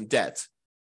in debt,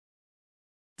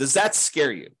 does that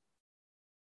scare you?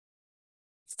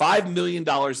 $5 million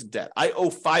in debt. I owe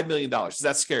 $5 million. Does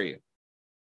that scare you?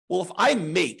 Well, if I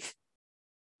make,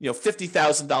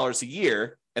 $50,000 a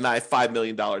year and I have $5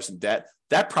 million in debt,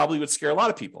 that probably would scare a lot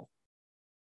of people.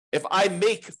 If I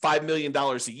make $5 million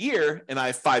a year and I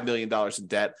have $5 million in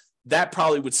debt, that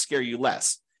probably would scare you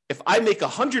less. If I make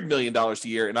 $100 million a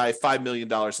year and I have $5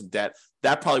 million in debt,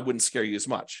 that probably wouldn't scare you as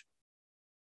much.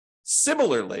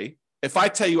 Similarly, if I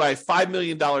tell you I have $5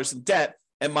 million in debt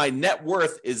and my net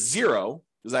worth is zero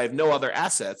because I have no other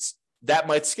assets, that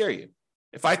might scare you.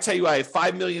 If I tell you I have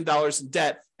 $5 million in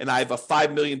debt and I have a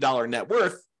 $5 million net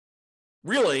worth,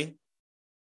 really,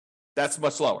 that's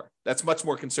much lower. That's much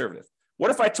more conservative.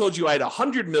 What if I told you I had a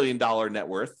 $100 million net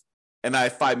worth and I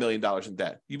have $5 million in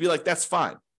debt? You'd be like, that's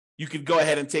fine. You could go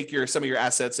ahead and take some of your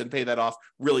assets and pay that off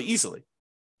really easily.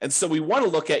 And so we want to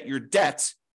look at your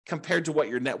debt compared to what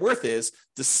your net worth is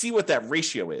to see what that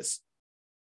ratio is.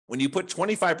 When you put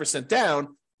 25%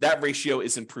 down, that ratio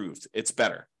is improved. It's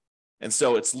better. And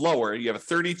so it's lower. You have a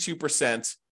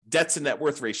 32% debt to net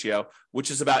worth ratio, which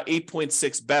is about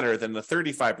 8.6 better than the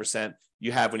 35%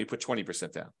 you have when you put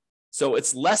 20% down. So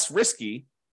it's less risky,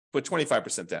 put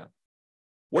 25% down.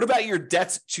 What about your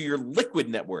debt to your liquid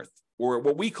net worth, or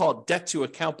what we call debt to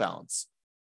account balance?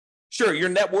 Sure, your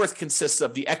net worth consists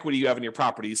of the equity you have in your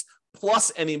properties,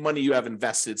 plus any money you have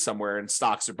invested somewhere in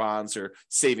stocks or bonds or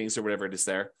savings or whatever it is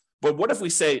there. But what if we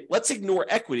say, let's ignore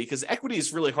equity, because equity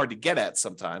is really hard to get at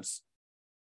sometimes.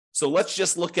 So let's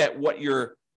just look at what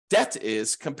your debt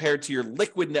is compared to your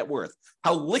liquid net worth,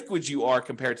 how liquid you are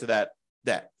compared to that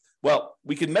debt. Well,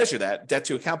 we can measure that, debt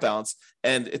to account balance,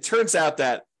 and it turns out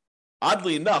that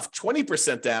oddly enough,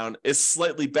 20% down is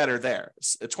slightly better there.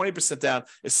 20% down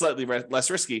is slightly less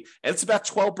risky, and it's about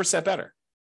 12% better.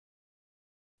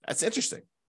 That's interesting,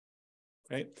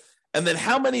 right? And then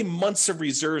how many months of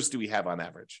reserves do we have on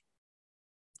average?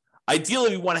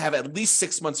 Ideally, we want to have at least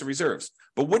 6 months of reserves,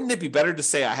 but wouldn't it be better to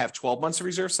say I have 12 months of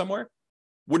reserves somewhere?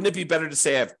 Wouldn't it be better to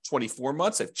say I have 24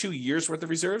 months, I have 2 years worth of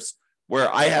reserves,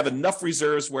 where I have enough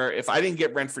reserves where if I didn't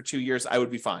get rent for 2 years, I would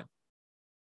be fine?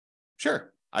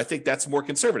 Sure. I think that's more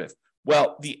conservative.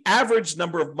 Well, the average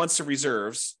number of months of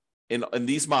reserves in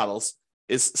these models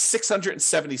is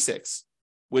 676,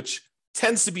 which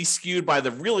tends to be skewed by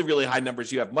the really, really high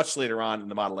numbers you have much later on in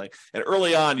the modeling. And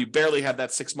early on, you barely have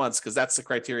that 6 months because that's the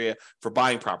criteria for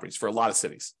buying properties for a lot of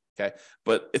cities. Okay.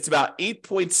 But it's about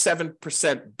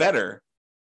 8.7% better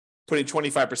putting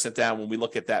 25% down when we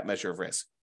look at that measure of risk.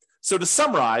 So to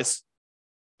summarize,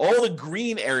 all the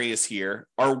green areas here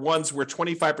are ones where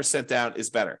 25% down is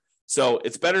better. So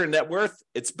it's better in net worth.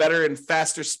 It's better in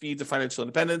faster speed to financial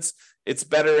independence. It's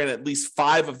better in at least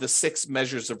 5 of the 6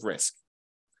 measures of risk.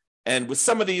 And with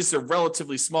some of these, they're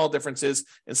relatively small differences.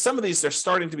 And some of these, they're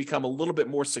starting to become a little bit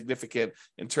more significant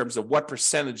in terms of what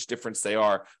percentage difference they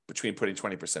are between putting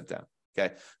 20% down.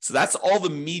 Okay. So that's all the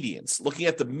medians, looking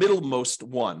at the middlemost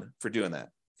one for doing that.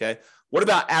 Okay. What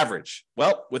about average?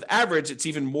 Well, with average, it's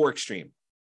even more extreme.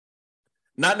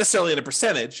 Not necessarily in a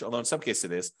percentage, although in some cases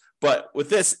it is, but with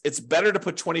this, it's better to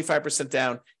put 25%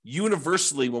 down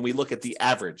universally when we look at the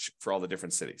average for all the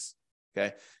different cities.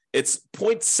 Okay. It's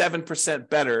 0.7%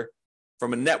 better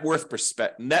from a net worth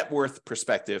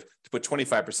perspective to put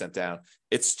 25% down.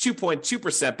 It's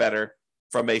 2.2% better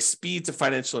from a speed to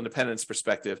financial independence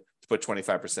perspective to put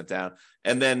 25% down.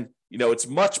 And then, it's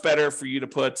much better for you to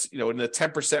put, in the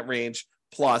 10% range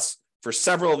plus for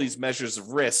several of these measures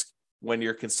of risk when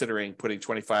you're considering putting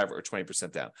 25 or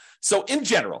 20% down. So in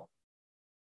general,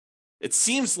 it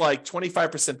seems like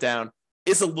 25% down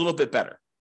is a little bit better.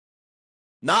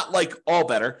 Not like all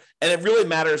better, and it really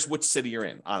matters which city you're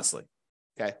in, honestly.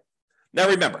 Okay. Now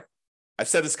remember, I've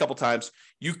said this a couple times,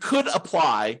 you could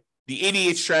apply the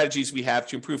 88 strategies we have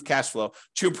to improve cash flow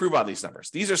to improve on these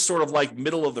numbers. These are sort of like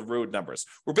middle of the road numbers.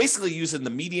 We're basically using the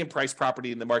median price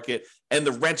property in the market and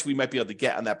the rent we might be able to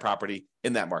get on that property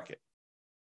in that market.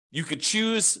 You could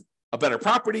choose a better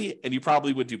property and you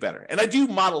probably would do better. And I do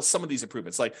model some of these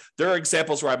improvements. Like there are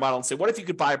examples where I model and say, what if you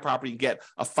could buy a property and get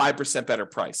a 5% better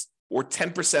price, or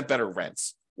 10% better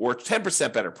rents, or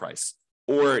 10% better price,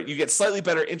 or you get slightly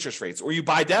better interest rates, or you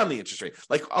buy down the interest rate.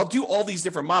 Like I'll do all these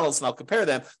different models and I'll compare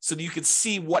them so that you can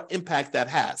see what impact that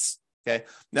has. Okay.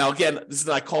 Now, again, this is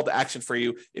my call to action for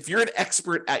you. If you're an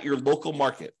expert at your local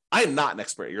market, I am not an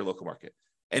expert at your local market.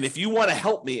 And if you want to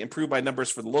help me improve my numbers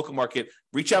for the local market,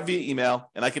 reach out via email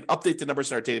and I can update the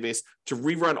numbers in our database to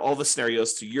rerun all the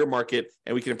scenarios to your market.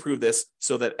 And we can improve this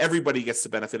so that everybody gets the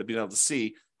benefit of being able to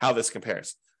see how this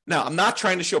compares. Now, I'm not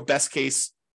trying to show best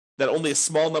case that only a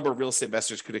small number of real estate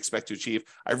investors could expect to achieve.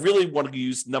 I really want to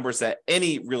use numbers that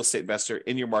any real estate investor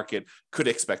in your market could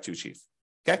expect to achieve.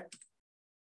 Okay.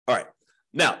 All right.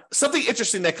 Now, something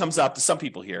interesting that comes up to some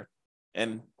people here,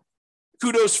 and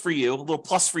kudos for you, a little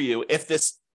plus for you if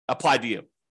this applied to you.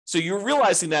 So you're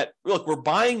realizing that, look, we're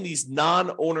buying these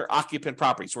non-owner occupant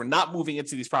properties. We're not moving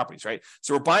into these properties, right?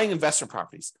 So we're buying investment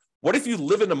properties. What if you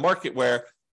live in a market where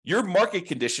your market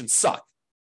conditions suck?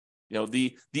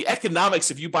 The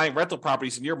economics of you buying rental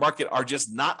properties in your market are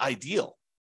just not ideal.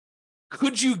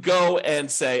 Could you go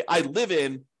and say, I live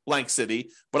in blank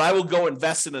city, but I will go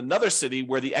invest in another city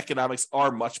where the economics are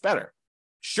much better?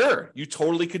 Sure, you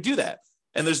totally could do that.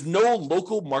 And there's no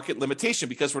local market limitation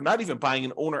because we're not even buying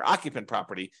an owner-occupant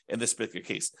property in this particular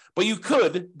case. But you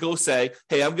could go say,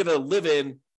 hey, I'm going to live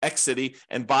in X city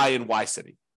and buy in Y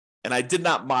city. And I did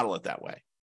not model it that way.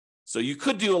 So you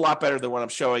could do a lot better than what I'm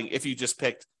showing if you just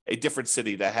picked a different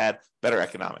city that had better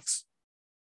economics.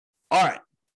 All right.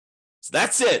 So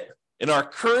that's it. In our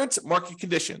current market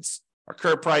conditions, our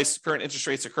current price, current interest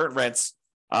rates, or current rents,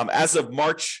 as of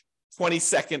March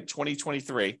 22nd,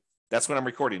 2023, that's when I'm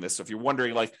recording this. So if you're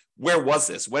wondering, like, where was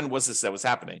this? When was this that was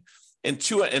happening? In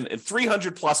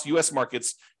 300 plus US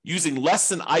markets using less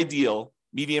than ideal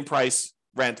median price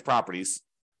rent properties,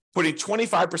 putting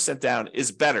 25% down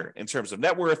is better in terms of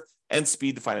net worth and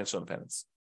speed to financial independence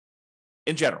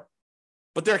in general.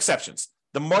 But there are exceptions.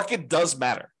 The market does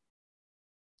matter.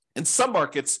 In some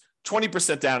markets,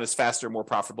 20% down is faster, more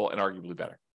profitable, and arguably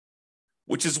better,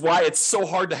 which is why it's so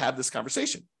hard to have this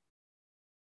conversation.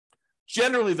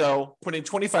 Generally, though, putting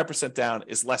 25% down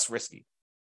is less risky.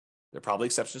 There are probably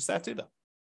exceptions to that too, though.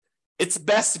 It's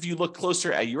best if you look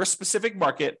closer at your specific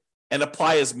market and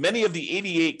apply as many of the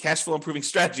 88 cash flow improving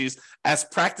strategies as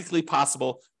practically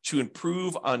possible to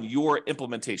improve on your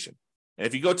implementation. And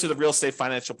if you go to the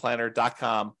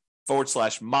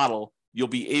realestateFinancialPlanner.com/model, you'll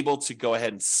be able to go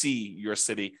ahead and see your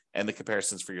city and the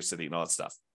comparisons for your city and all that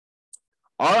stuff.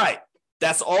 All right.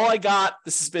 That's all I got.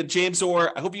 This has been James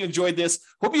Orr. I hope you enjoyed this.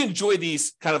 Hope you enjoy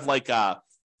these kind of like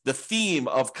the theme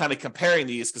of kind of comparing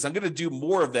these, because I'm going to do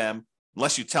more of them,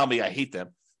 unless you tell me I hate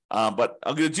them. But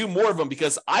I'm going to do more of them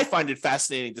because I find it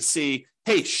fascinating to see,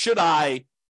 hey, should I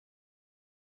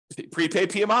prepay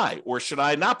PMI, or should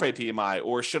I not pay PMI,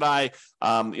 or should I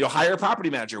hire a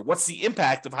property manager? What's the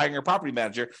impact of hiring a property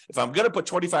manager? If I'm going to put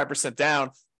 25%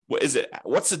 down, What is it?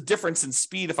 What's the difference in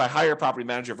speed if I hire a property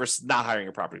manager versus not hiring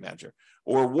a property manager?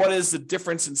 Or what is the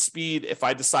difference in speed if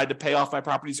I decide to pay off my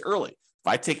properties early? If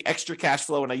I take extra cash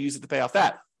flow and I use it to pay off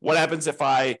that, what happens if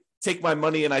I take my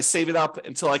money and I save it up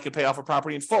until I can pay off a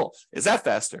property in full? Is that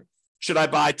faster? Should I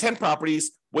buy 10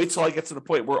 properties, wait till I get to the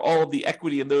point where all of the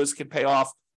equity in those can pay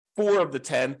off 4 of the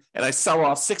 10, and I sell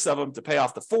off 6 of them to pay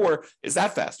off the 4? Is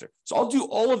that faster? So I'll do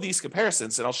all of these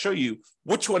comparisons and I'll show you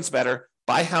which one's better,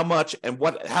 by how much, and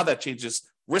how that changes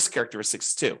risk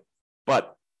characteristics too.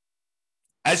 But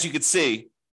as you can see, it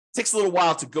takes a little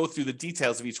while to go through the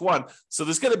details of each one. So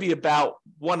there's going to be about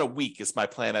one a week is my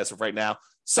plan as of right now,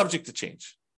 subject to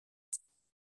change.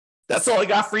 That's all I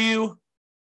got for you.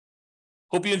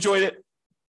 Hope you enjoyed it.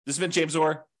 This has been James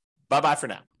Orr. Bye-bye for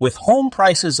now. With home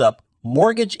prices up,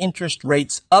 mortgage interest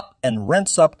rates up, and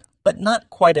rents up, but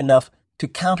not quite enough to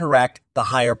counteract the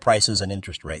higher prices and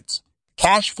interest rates.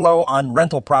 Cash flow on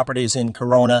rental properties in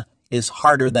Corona is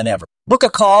harder than ever. Book a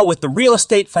call with the Real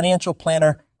Estate Financial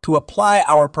Planner to apply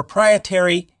our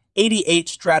proprietary 88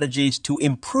 strategies to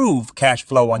improve cash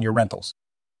flow on your rentals.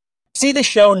 See the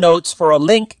show notes for a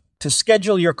link to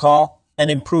schedule your call and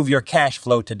improve your cash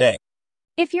flow today.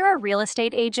 If you're a real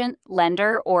estate agent,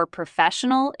 lender, or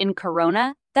professional in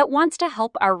Corona that wants to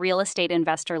help our real estate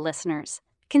investor listeners,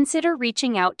 consider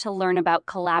reaching out to learn about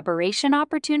collaboration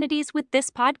opportunities with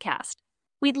this podcast.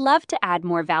 We'd love to add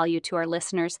more value to our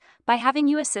listeners by having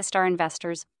you assist our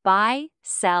investors buy,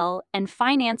 sell, and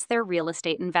finance their real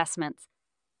estate investments.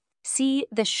 See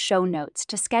the show notes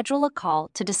to schedule a call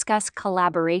to discuss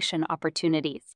collaboration opportunities.